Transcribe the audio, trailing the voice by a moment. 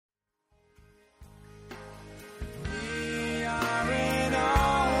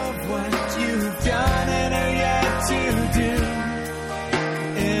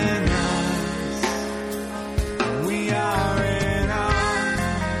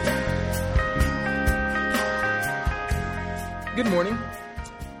Good morning.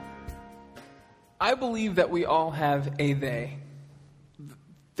 I believe that we all have a they.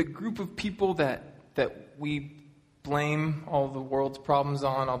 The group of people that we blame all the world's problems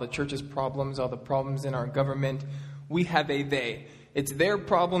on, all the church's problems, all the problems in our government, we have a they. It's their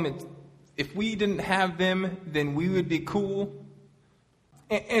problem. If we didn't have them, then we would be cool.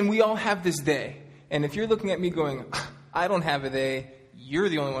 And we all have this they. And if you're looking at me going, I don't have a they, you're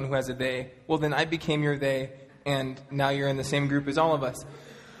the only one who has a they, well, then I became your they, and now you're in the same group as all of us.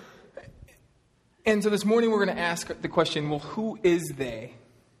 And so this morning we're going to ask the question, well, who is they?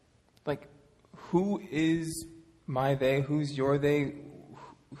 Like, who is my they? Who's your they?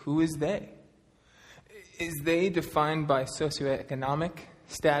 Who is they? Is they defined by socioeconomic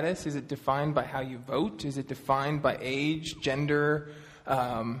status? Is it defined by how you vote? Is it defined by age, gender?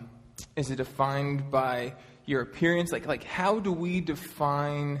 Is it defined by your appearance? Like how do we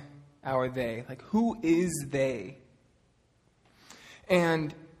define our they? Like, who is they?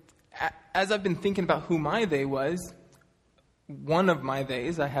 And as I've been thinking about who my they was, one of my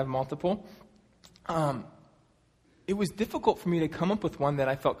theys, I have multiple, it was difficult for me to come up with one that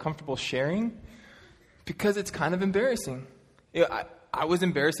I felt comfortable sharing because it's kind of embarrassing. I was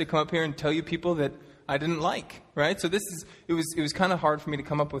embarrassed to come up here and tell you people that I didn't like, right? So it was kind of hard for me to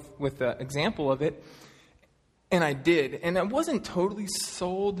come up with an example of it, and I did. And I wasn't totally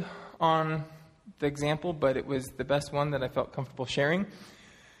sold on the example, but it was the best one that I felt comfortable sharing.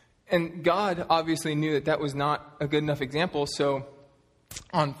 And God obviously knew that was not a good enough example, so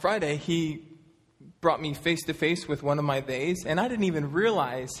on Friday, He brought me face to face with one of my theys, and I didn't even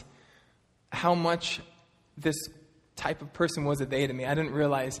realize how much this type of person was a they to me. I didn't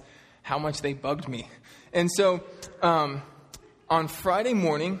realize how much they bugged me. And so on Friday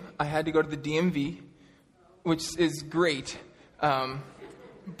morning, I had to go to the DMV, which is great,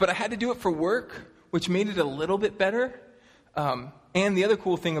 but I had to do it for work, which made it a little bit better. And the other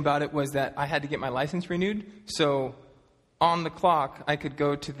cool thing about it was that I had to get my license renewed. So on the clock, I could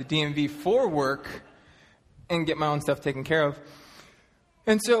go to the DMV for work and get my own stuff taken care of.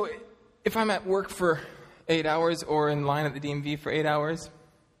 And so if I'm at work for 8 hours or in line at the DMV for 8 hours,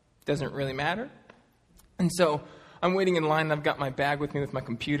 doesn't really matter. And so I'm waiting in line, and I've got my bag with me with my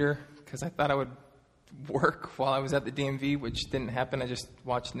computer because I thought I would work while I was at the DMV, which didn't happen. I just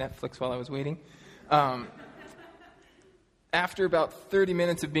watched Netflix while I was waiting. After about 30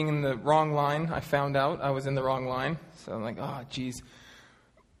 minutes of being in the wrong line, I found out I was in the wrong line. So I'm like, oh, geez.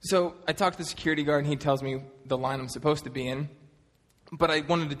 So I talked to the security guard, and he tells me the line I'm supposed to be in. But I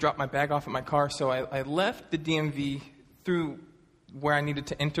wanted to drop my bag off at my car, so I left the DMV through where I needed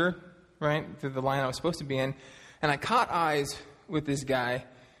to enter, right, through the line I was supposed to be in. And I caught eyes with this guy,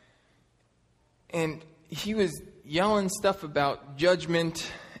 and he was yelling stuff about judgment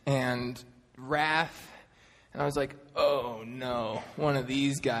and wrath. And I was like, oh, no, one of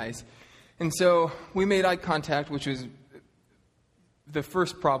these guys. And so we made eye contact, which was the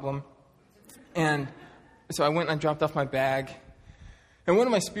first problem. And so I went and I dropped off my bag. And one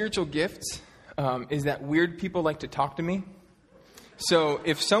of my spiritual gifts is that weird people like to talk to me. So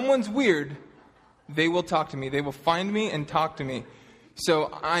if someone's weird, they will talk to me. They will find me and talk to me.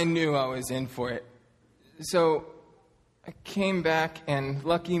 So I knew I was in for it. So I came back, and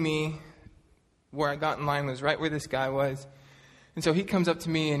lucky me, where I got in line was right where this guy was. And so he comes up to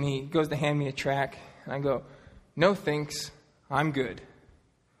me, and he goes to hand me a tract. And I go, no thanks, I'm good.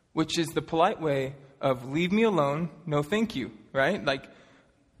 Which is the polite way of leave me alone, no thank you, right? Like,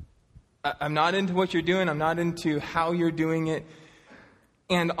 I'm not into what you're doing. I'm not into how you're doing it.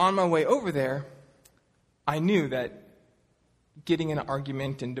 And on my way over there, I knew that getting in an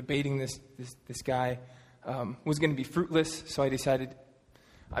argument and debating this guy was going to be fruitless. So I decided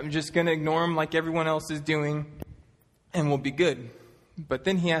I'm just going to ignore him like everyone else is doing, and we'll be good. But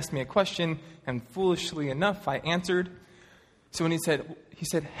then he asked me a question, and foolishly enough, I answered. So when he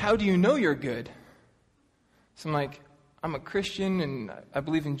said, how do you know you're good? So I'm like, I'm a Christian, and I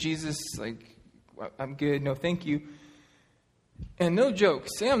believe in Jesus. Like, I'm good, no thank you. And no joke,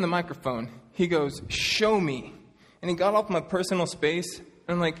 say on the microphone, he goes, show me. And he got off my personal space, and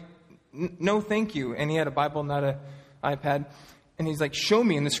I'm like, no thank you. And he had a Bible, not an iPad. And he's like, show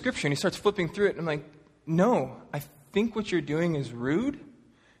me in the scripture. And he starts flipping through it. And I'm like, no, I think what you're doing is rude,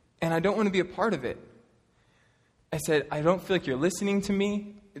 and I don't want to be a part of it. I said, I don't feel like you're listening to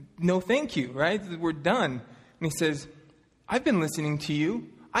me. No, thank you, right? We're done. And he says, I've been listening to you.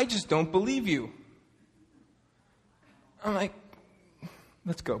 I just don't believe you. I'm like,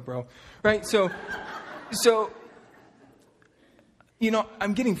 let's go, bro. Right? So,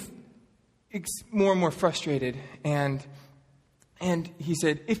 I'm getting more and more frustrated. And he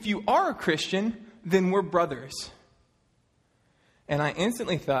said, if you are a Christian, then we're brothers. And I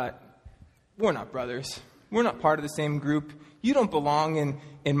instantly thought, we're not brothers. We're not part of the same group. You don't belong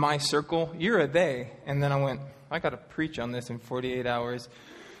in my circle. You're a they. And then I went, I got to preach on this in 48 hours.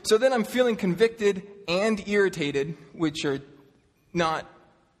 So then I'm feeling convicted and irritated, which are not,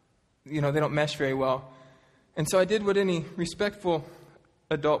 they don't mesh very well. And so I did what any respectful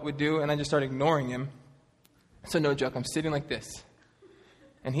adult would do, and I just started ignoring him. So no joke, I'm sitting like this.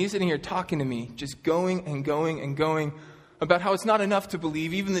 And he's sitting here talking to me, just going and going and going about how it's not enough to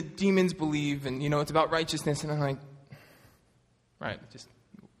believe. Even the demons believe, and, it's about righteousness. And I'm like, right,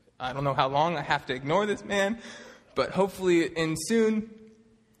 I don't know how long I have to ignore this man, but hopefully it ends soon.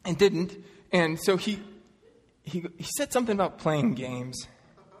 And didn't. And so he said something about playing games.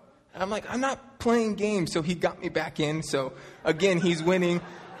 And I'm like, I'm not playing games. So he got me back in. So again, he's winning.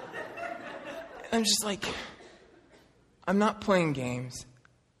 And I'm just like, I'm not playing games.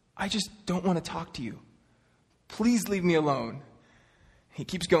 I just don't want to talk to you. Please leave me alone. He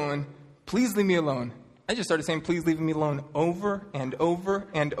keeps going, please leave me alone. I just started saying, please leave me alone over and over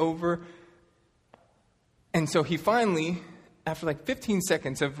and over. And so he finally, after like 15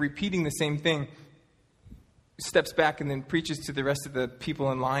 seconds of repeating the same thing, steps back and then preaches to the rest of the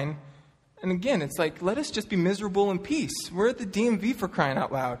people in line. And again, it's like, let us just be miserable in peace. We're at the DMV, for crying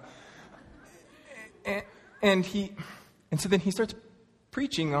out loud. And so then he starts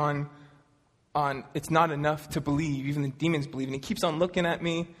preaching on it's not enough to believe. Even the demons believe. And he keeps on looking at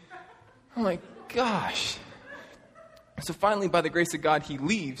me. I'm like, gosh. So finally, by the grace of God, he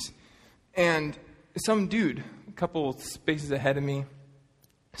leaves. And some dude, a couple spaces ahead of me,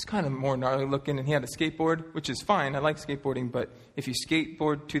 it's kind of more gnarly looking, and he had a skateboard, which is fine. I like skateboarding, but if you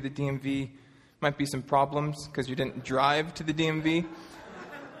skateboard to the DMV, might be some problems because you didn't drive to the DMV.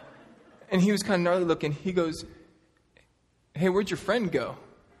 And he was kind of gnarly looking. He goes, hey, where'd your friend go?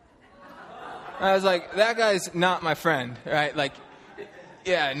 I was like, that guy's not my friend, right? Like,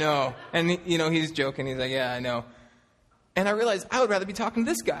 yeah, no. And, he's joking. He's like, yeah, I know. And I realized I would rather be talking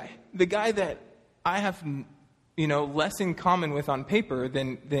to this guy, the guy that I have less in common with on paper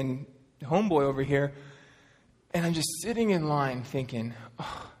than homeboy over here. And I'm just sitting in line thinking,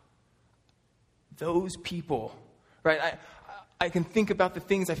 those people, right? I can think about the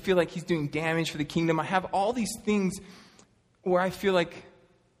things I feel like he's doing damage for the kingdom. I have all these things where I feel like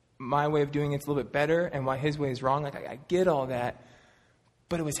my way of doing it's a little bit better and why his way is wrong. Like, I get all that.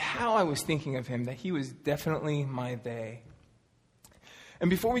 But it was how I was thinking of him, that he was definitely my they.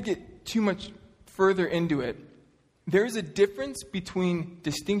 And before we get too much further into it, there's a difference between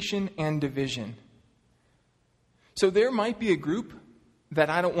distinction and division. So there might be a group that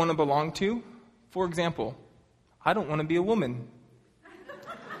I don't want to belong to. For example, I don't want to be a woman.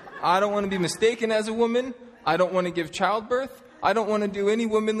 I don't want to be mistaken as a woman. I don't want to give childbirth. I don't want to do any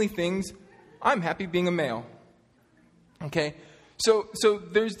womanly things. I'm happy being a male. Okay? So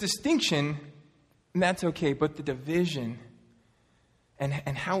there's distinction, and that's okay, but the division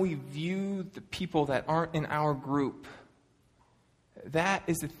and how we view the people that aren't in our group, that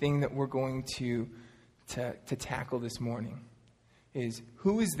is the thing that we're going to tackle this morning. Is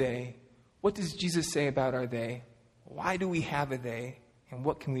who is they? What does Jesus say about our they? Why do we have a they? And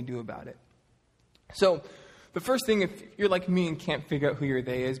what can we do about it? So the first thing, if you're like me and can't figure out who your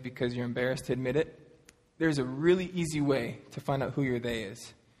they is because you're embarrassed to admit it, there's a really easy way to find out who your they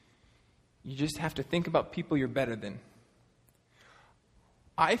is. You just have to think about people you're better than.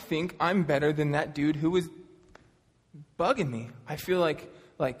 I think I'm better than that dude who was bugging me. I feel like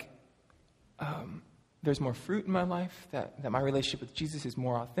there's more fruit in my life, that my relationship with Jesus is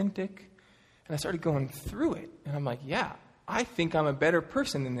more authentic. And I started going through it. And I'm like, yeah, I think I'm a better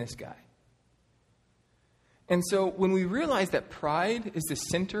person than this guy. And so when we realize that pride is the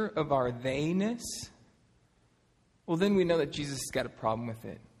center of our they-ness, well, then we know that Jesus has got a problem with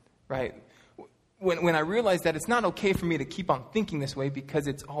it, right? When I realize that it's not okay for me to keep on thinking this way because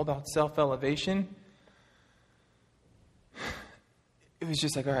it's all about self-elevation, it was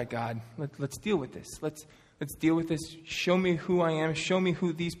just like, all right, God, let's deal with this. Let's deal with this. Show me who I am. Show me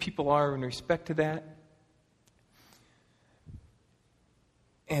who these people are in respect to that.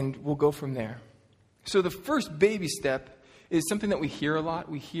 And we'll go from there. So the first baby step is something that we hear a lot.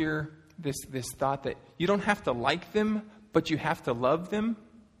 We hear this thought that you don't have to like them, but you have to love them.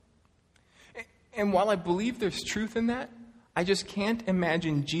 And while I believe there's truth in that, I just can't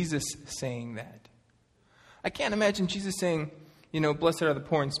imagine Jesus saying that. I can't imagine Jesus saying, blessed are the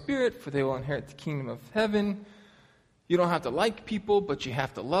poor in spirit, for they will inherit the kingdom of heaven. You don't have to like people, but you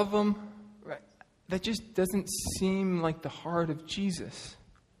have to love them. Right? That just doesn't seem like the heart of Jesus.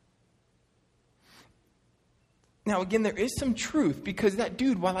 Now, again, there is some truth, because that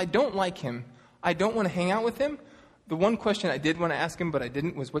dude, while I don't like him, I don't want to hang out with him, The one question I did want to ask him, but I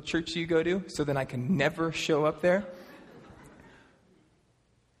didn't, was what church do you go to? So then I can never show up there.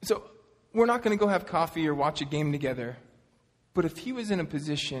 So we're not going to go have coffee or watch a game together. But if he was in a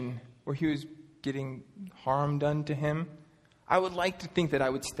position where he was getting harm done to him, I would like to think that I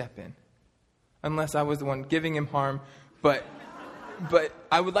would step in. Unless I was the one giving him harm. But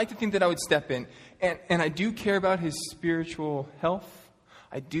I would like to think that I would step in. And I do care about his spiritual health.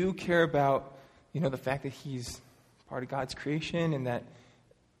 I do care about, the fact that he's part of God's creation and that,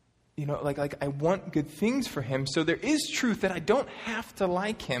 like I want good things for him. So there is truth that I don't have to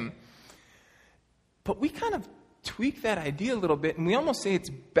like him. But we kind of tweak that idea a little bit, and we almost say it's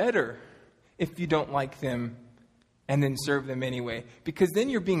better if you don't like them and then serve them anyway, because then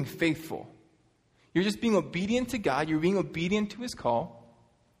you're being faithful. You're just being obedient to God. You're being obedient to his call.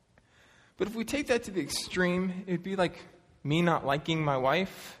 But if we take that to the extreme, it'd be like me not liking my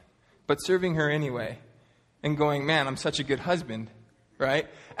wife, but serving her anyway, and going, man, I'm such a good husband, right?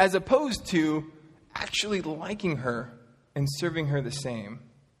 As opposed to actually liking her and serving her the same.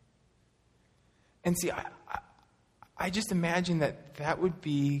 And see, I just imagine that would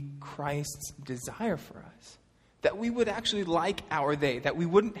be Christ's desire for us. That we would actually like our they. That we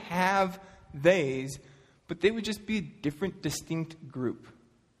wouldn't have theys, but they would just be a different, distinct group.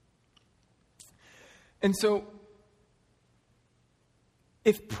 And so,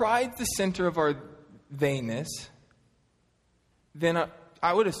 if pride's the center of our theyness, then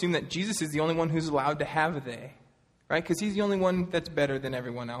I would assume that Jesus is the only one who's allowed to have a they. Right? Because he's the only one that's better than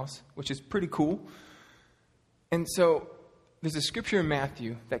everyone else, which is pretty cool. And so there's a scripture in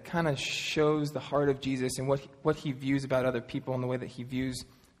Matthew that kind of shows the heart of Jesus and what he views about other people and the way that he views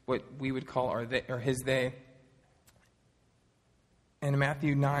what we would call our they, or his they. And in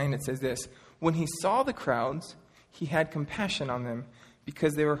Matthew 9, it says this: when he saw the crowds, he had compassion on them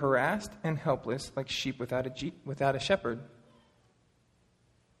because they were harassed and helpless like sheep without a shepherd.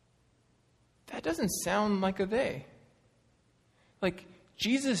 That doesn't sound like a they. Like,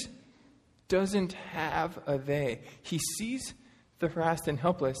 Jesus doesn't have a they. He sees the harassed and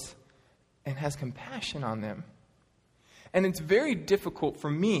helpless and has compassion on them. And it's very difficult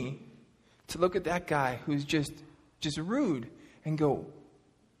for me to look at that guy who's just rude and go,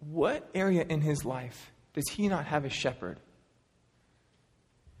 what area in his life does he not have a shepherd?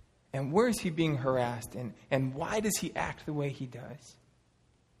 And where is he being harassed? And why does he act the way he does?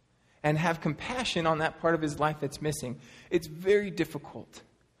 And have compassion on that part of his life that's missing. It's very difficult.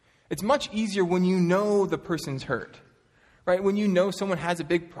 It's much easier when you know the person's hurt, right? When you know someone has a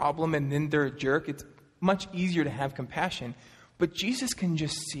big problem and then they're a jerk, it's much easier to have compassion. But Jesus can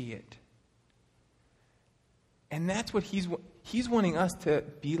just see it. And that's what he's wanting us to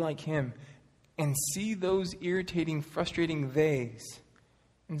be like him and see those irritating, frustrating theys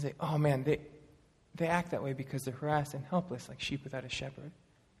and say, oh man, they act that way because they're harassed and helpless like sheep without a shepherd.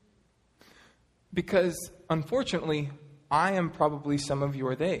 Because, unfortunately, I am probably some of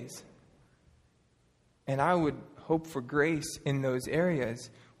your theys. And I would hope for grace in those areas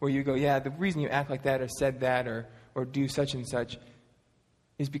where you go, yeah, the reason you act like that or said that or do such and such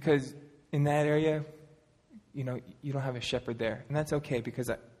is because in that area, you don't have a shepherd there. And that's okay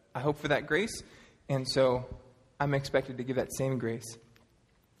because I hope for that grace. And so I'm expected to give that same grace.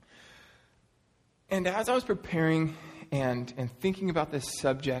 And as I was preparing and thinking about this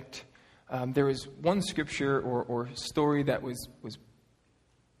subject, there was one scripture or story that was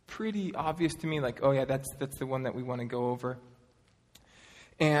pretty obvious to me, like, oh yeah, that's the one that we want to go over.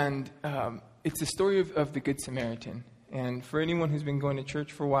 And it's the story of the Good Samaritan. And for anyone who's been going to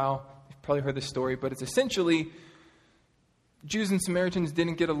church for a while, you've probably heard the story, but it's essentially Jews and Samaritans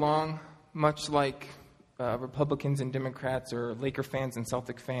didn't get along, much like Republicans and Democrats or Laker fans and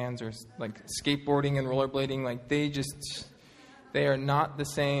Celtic fans or like skateboarding and rollerblading. Like they are not the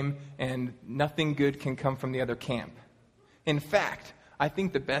same, and nothing good can come from the other camp. In fact, I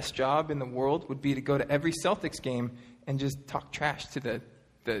think the best job in the world would be to go to every Celtics game and just talk trash to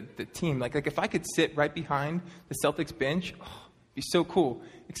the team. Like if I could sit right behind the Celtics bench, it'd be so cool.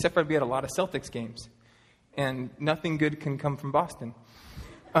 Except for I'd be at a lot of Celtics games, and nothing good can come from Boston.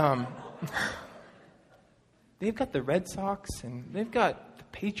 They've got the Red Sox, and they've got the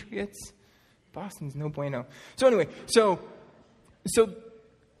Patriots. Boston's no bueno. So anyway, so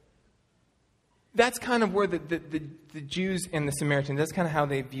that's kind of where the Jews and the Samaritans, that's kind of how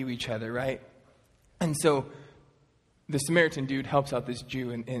they view each other, right? And so the Samaritan dude helps out this Jew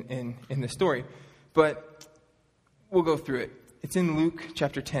in the story. But we'll go through it. It's in Luke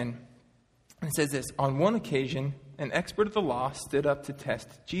chapter 10. It says this: on one occasion, an expert of the law stood up to test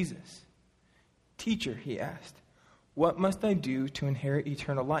Jesus. "Teacher," he asked, "what must I do to inherit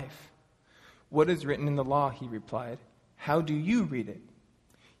eternal life?" "What is written in the law?" he replied. "How do you read it?"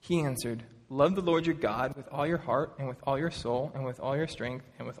 He answered, "Love the Lord your God with all your heart and with all your soul and with all your strength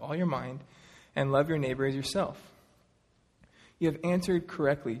and with all your mind, and love your neighbor as yourself." "You have answered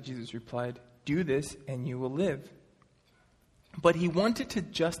correctly," Jesus replied. "Do this and you will live." But he wanted to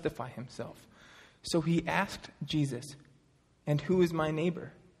justify himself. So he asked Jesus, "And who is my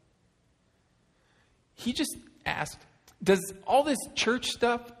neighbor?" He just asked, does all this church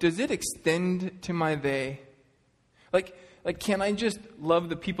stuff, does it extend to my they? Like, can I just love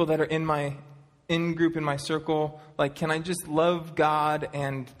the people that are in my in-group, in my circle? Like, can I just love God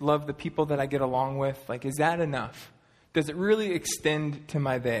and love the people that I get along with? Like, is that enough? Does it really extend to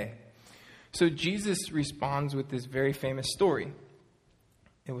my they? So Jesus responds with this very famous story.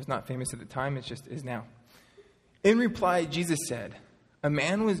 It was not famous at the time, it just is now. In reply, Jesus said, "A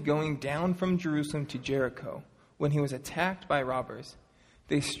man was going down from Jerusalem to Jericho when he was attacked by robbers.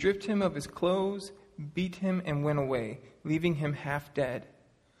 They stripped him of his clothes, beat him, and went away, leaving him half dead.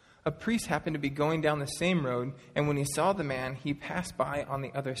 A priest happened to be going down the same road, and when he saw the man, he passed by on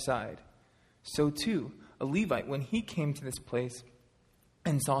the other side. So too, a Levite, when he came to this place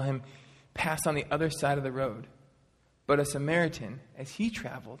and saw him, passed on the other side of the road. But a Samaritan, as he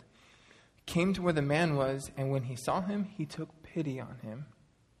traveled, came to where the man was, and when he saw him, he took pity on him.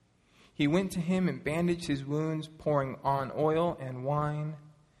 He went to him and bandaged his wounds, pouring on oil and wine.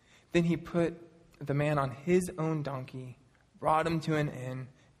 Then he put the man on his own donkey, brought him to an inn,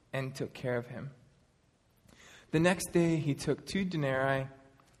 and took care of him. The next day he took 2 denarii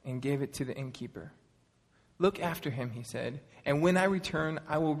and gave it to the innkeeper. 'Look after him,' he said, 'and when I return,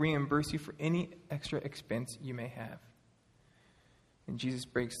 I will reimburse you for any extra expense you may have.'" And Jesus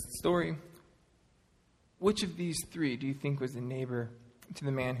breaks the story. Which of these 3 do you think was the neighbor to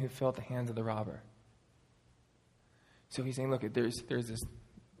the man who fell at the hands of the robber? So he's saying, look, there's this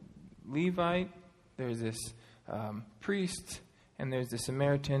Levite, there's this priest, and there's the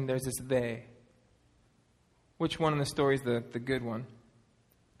Samaritan, there's this they. Which one in the story is the good one?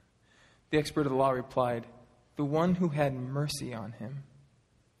 The expert of the law replied, "The one who had mercy on him."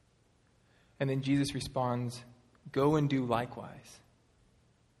 And then Jesus responds, "Go and do likewise."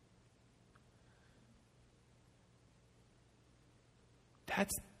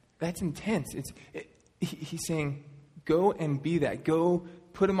 That's intense. He's saying, go and be that. Go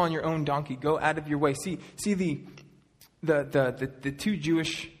put him on your own donkey. Go out of your way. See the 2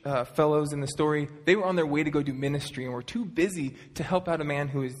 Jewish fellows in the story, they were on their way to go do ministry and were too busy to help out a man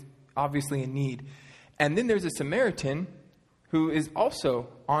who is obviously in need. And then there's a Samaritan who is also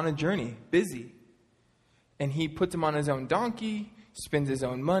on a journey, busy. And he puts him on his own donkey, spends his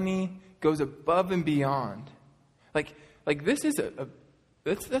own money, goes above and beyond. Like this is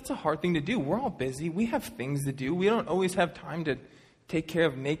that's a hard thing to do. We're all busy. We have things to do. We don't always have time to take care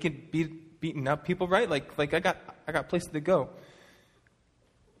of naked, beaten up people, right? Like I got places to go.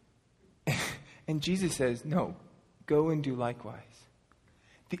 And Jesus says, "No, go and do likewise."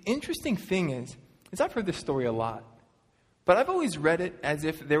 The interesting thing is I've heard this story a lot, but I've always read it as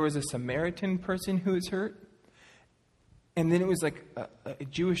if there was a Samaritan person who was hurt, and then it was like a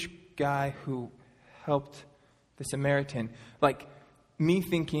Jewish guy who helped the Samaritan. Like me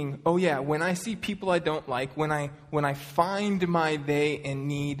thinking, oh yeah, when I see people I don't like, when I find my they in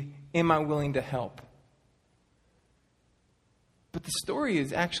need, am I willing to help? But the story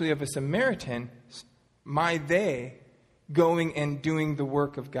is actually of a Samaritan, my they, going and doing the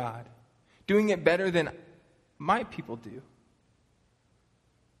work of God, doing it better than my people do.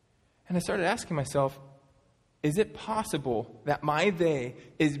 And I started asking myself, is it possible that my they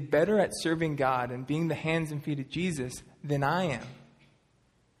is better at serving God and being the hands and feet of Jesus than I am?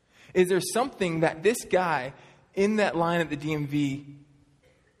 Is there something that this guy in that line at the DMV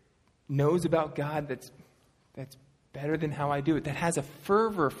knows about God that's better than how I do it, that has a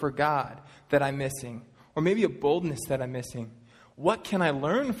fervor for God that I'm missing, or maybe a boldness that I'm missing? What can I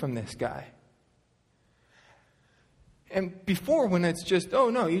learn from this guy? And before, when it's just, oh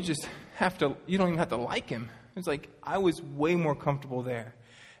no, you don't even have to like him. It's like I was way more comfortable there.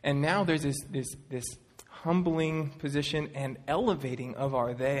 And now there's this humbling position and elevating of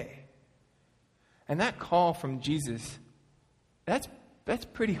our they. And that call from Jesus, that's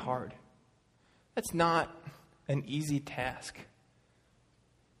pretty hard. That's not an easy task.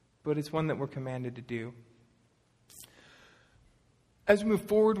 But it's one that we're commanded to do. As we move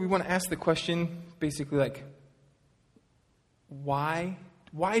forward, we want to ask the question, basically like, why?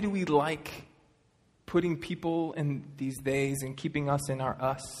 Why do we like putting people in these theys and keeping us in our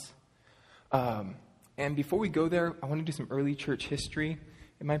us? And before we go there, I want to do some early church history.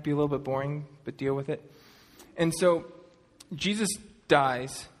 It might be a little bit boring, but deal with it. And so Jesus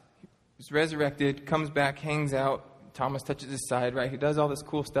dies. He's resurrected, comes back, hangs out. Thomas touches his side, right? He does all this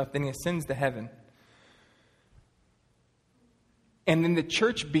cool stuff. Then he ascends to heaven. And then the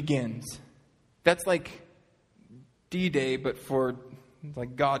church begins. That's like D-Day, but for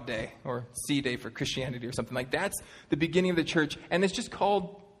like God Day, or C-Day for Christianity or something. Like that's the beginning of the church. And it's just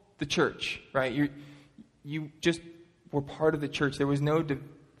called the church, right? You just were part of the church. There was no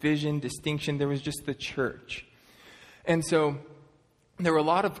division, distinction. There was just the church. And so there were a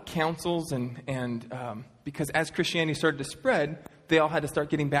lot of councils, and because as Christianity started to spread, they all had to start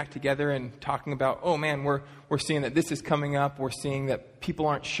getting back together and talking about, oh man, we're seeing that this is coming up. We're seeing that people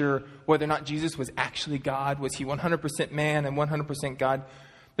aren't sure whether or not Jesus was actually God. Was he 100% man and 100% God?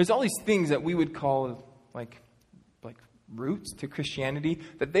 There's all these things that we would call like roots to Christianity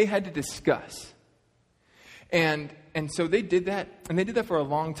that they had to discuss. And so they did that, and they did that for a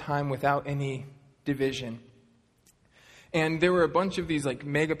long time without any division. And there were a bunch of these like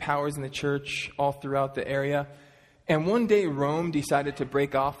mega powers in the church all throughout the area. And one day Rome decided to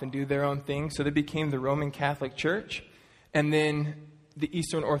break off and do their own thing. So they became the Roman Catholic Church and then the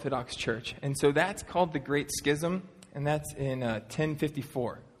Eastern Orthodox Church. And so that's called the Great Schism, and that's in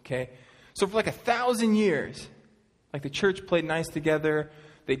 1054. Okay, so for like 1,000 years, like the church played nice together.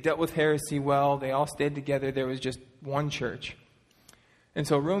 They dealt with heresy well. They all stayed together. There was just one church. And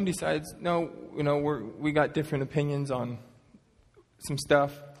so Rome decides, no, we got different opinions on some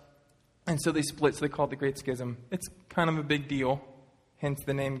stuff. And so they split, so they call it the Great Schism. It's kind of a big deal, hence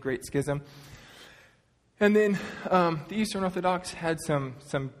the name Great Schism. And then the Eastern Orthodox had some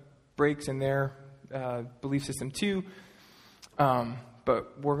breaks in their belief system too.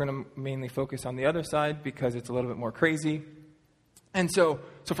 But we're going to mainly focus on the other side because it's a little bit more crazy. And so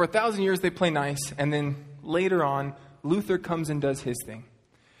for 1,000 years they play nice, and then later on, Luther comes and does his thing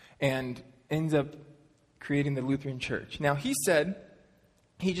and ends up creating the Lutheran Church. Now, he said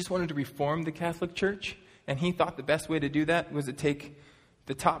he just wanted to reform the Catholic Church, and he thought the best way to do that was to take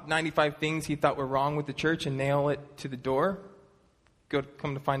the top 95 things he thought were wrong with the church and nail it to the door.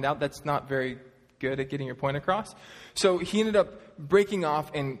 Come to find out, that's not very good at getting your point across. So he ended up breaking off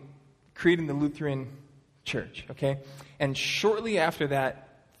and creating the Lutheran Church, okay? And shortly after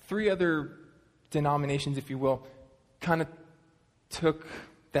that, 3 other denominations, if you will, kind of took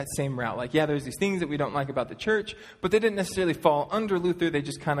that same route. Like, yeah, there's these things that we don't like about the church, but they didn't necessarily fall under Luther. They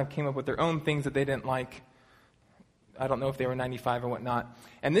just kind of came up with their own things that they didn't like. I don't know if they were 95 or whatnot.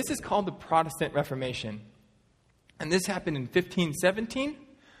 And this is called the Protestant Reformation. And this happened in 1517.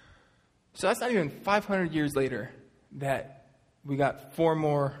 So that's not even 500 years later that we got 4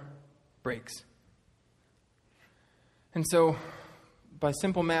 more breaks. And so by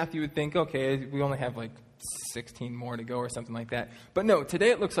simple math, you would think, okay, we only have like 16 more to go or something like that. But no,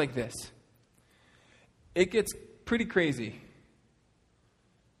 today it looks like this. It gets pretty crazy.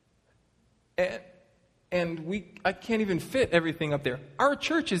 And I can't even fit everything up there. Our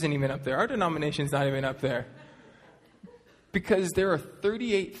church isn't even up there. Our denomination's not even up there. Because there are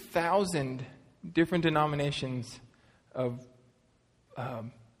 38,000 different denominations of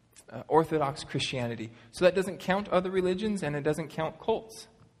Orthodox Christianity. So that doesn't count other religions, and it doesn't count cults.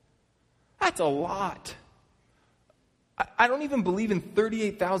 That's a lot. I don't even believe in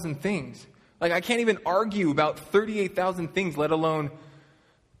 38,000 things. Like, I can't even argue about 38,000 things, let alone,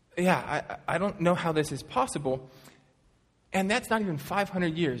 I don't know how this is possible. And that's not even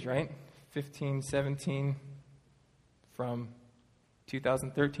 500 years, right? 15, 17, from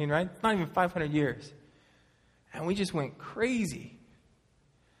 2013, right? It's not even 500 years. And we just went crazy.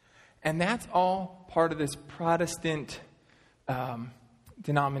 And that's all part of this Protestant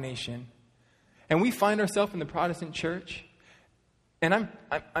denomination. And we find ourselves in the Protestant church. And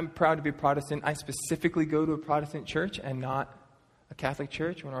I'm proud to be a Protestant. I specifically go to a Protestant church and not a Catholic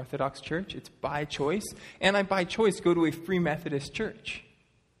church or an Orthodox church. It's by choice. And I, by choice, go to a Free Methodist church.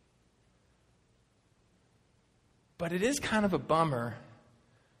 But it is kind of a bummer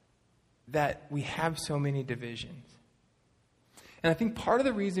that we have so many divisions. And I think part of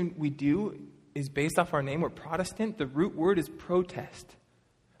the reason we do is based off our name. We're Protestant. The root word is protest.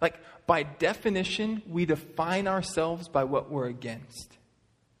 Like, by definition, we define ourselves by what we're against.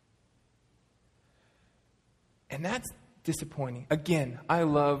 And that's disappointing. Again, I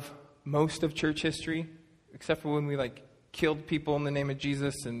love most of church history, except for when we, killed people in the name of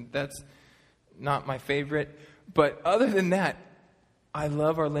Jesus, and that's not my favorite. But other than that, I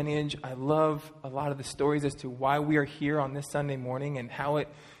love our lineage. I love a lot of the stories as to why we are here on this Sunday morning and how it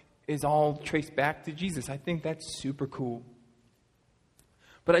is all traced back to Jesus. I think that's super cool.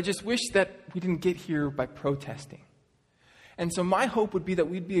 But I just wish that we didn't get here by protesting. And so my hope would be that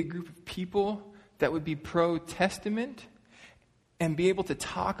we'd be a group of people that would be pro-Testament and be able to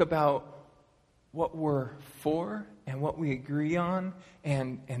talk about what we're for and what we agree on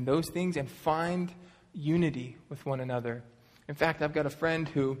and those things, and find unity with one another. In fact, I've got a friend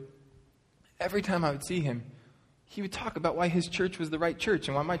who, every time I would see him, he would talk about why his church was the right church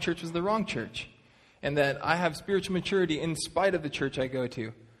and why my church was the wrong church, and that I have spiritual maturity in spite of the church I go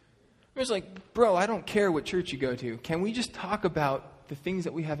to. I was like, bro, I don't care what church you go to. Can we just talk about the things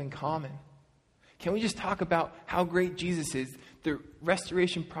that we have in common? Can we just talk about how great Jesus is, the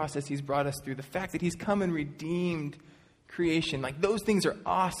restoration process he's brought us through, the fact that he's come and redeemed creation? Like, those things are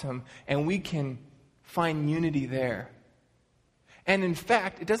awesome, and we can find unity there. And in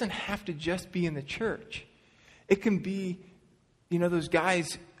fact, it doesn't have to just be in the church. It can be, those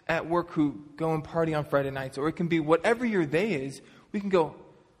guys at work who go and party on Friday nights, or it can be whatever your they is. We can go,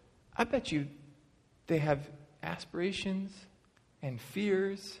 I bet you they have aspirations and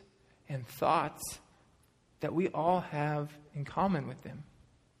fears and thoughts that we all have in common with them.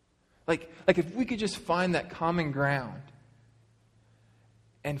 Like if we could just find that common ground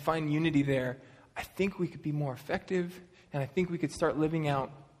and find unity there, I think we could be more effective, and I think we could start living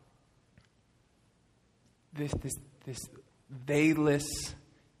out this they-less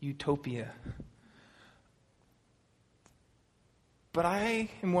utopia. But I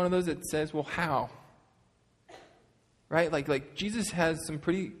am one of those that says, well, how? Right? Like Jesus has some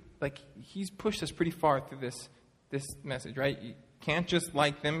pretty, he's pushed us pretty far through this message, right? You can't just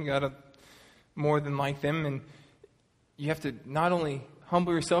like them, you gotta more than like them, and you have to not only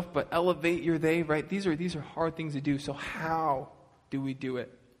humble yourself, but elevate your they, right? These are hard things to do, so how do we do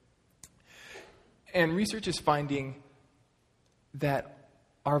it? And research is finding that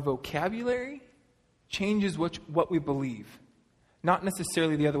our vocabulary changes what we believe. Not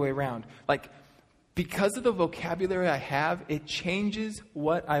necessarily the other way around. Because of the vocabulary I have, it changes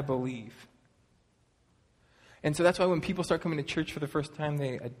what I believe. And so that's why when people start coming to church for the first time,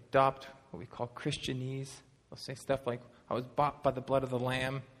 they adopt what we call Christianese. They'll say stuff like, I was bought by the blood of the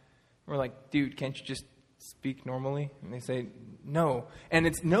Lamb. We're like, dude, can't you just speak normally? And they say, no. And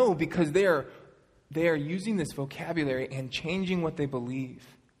it's no, because they are using this vocabulary and changing what they believe.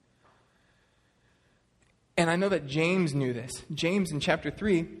 And I know that James knew this. James in chapter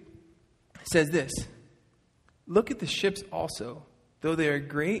 3 says this: look at the ships also, though they are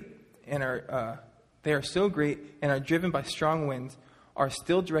great and they are so great and are driven by strong winds, are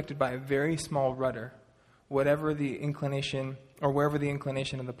still directed by a very small rudder, wherever the inclination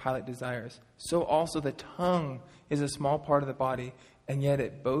of the pilot desires. So also the tongue is a small part of the body, and yet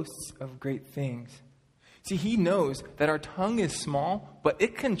it boasts of great things. See, he knows that our tongue is small, but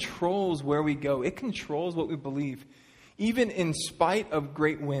it controls where we go. It controls what we believe, even in spite of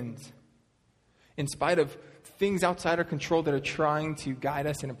great winds, in spite of things outside our control that are trying to guide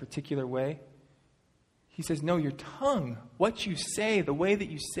us in a particular way. He says, no, your tongue, what you say, the way that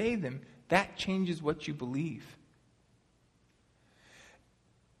you say them, that changes what you believe.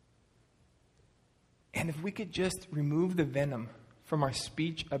 And if we could just remove the venom from our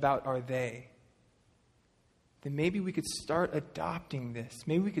speech about our they, then maybe we could start adopting this.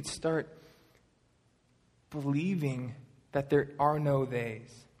 Maybe we could start believing that there are no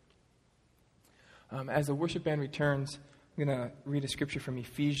theys. As the worship band returns, I'm going to read a scripture from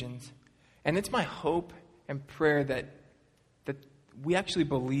Ephesians. And it's my hope and prayer that we actually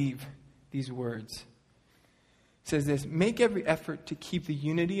believe these words. It says this: make every effort to keep the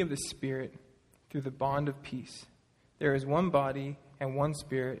unity of the Spirit through the bond of peace. There is one body and one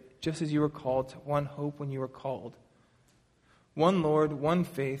Spirit, just as you were called to one hope when you were called. One Lord, one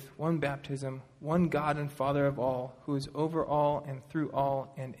faith, one baptism, one God and Father of all, who is over all and through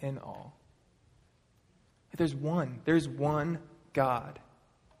all and in all. There's one God.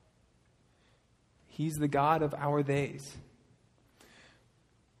 He's the God of our days.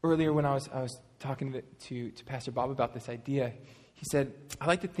 Earlier when I was talking to Pastor Bob about this idea, he said, I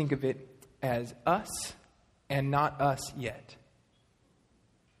like to think of it as us and not us yet.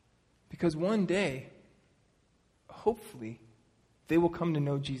 Because one day, hopefully, they will come to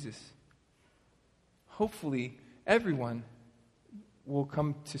know Jesus. Hopefully, everyone will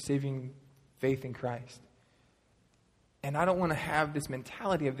come to saving faith in Christ. And I don't want to have this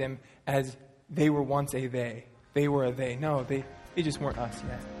mentality of them as they were once a they. They were a they. No, they just weren't us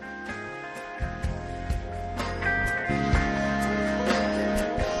yet.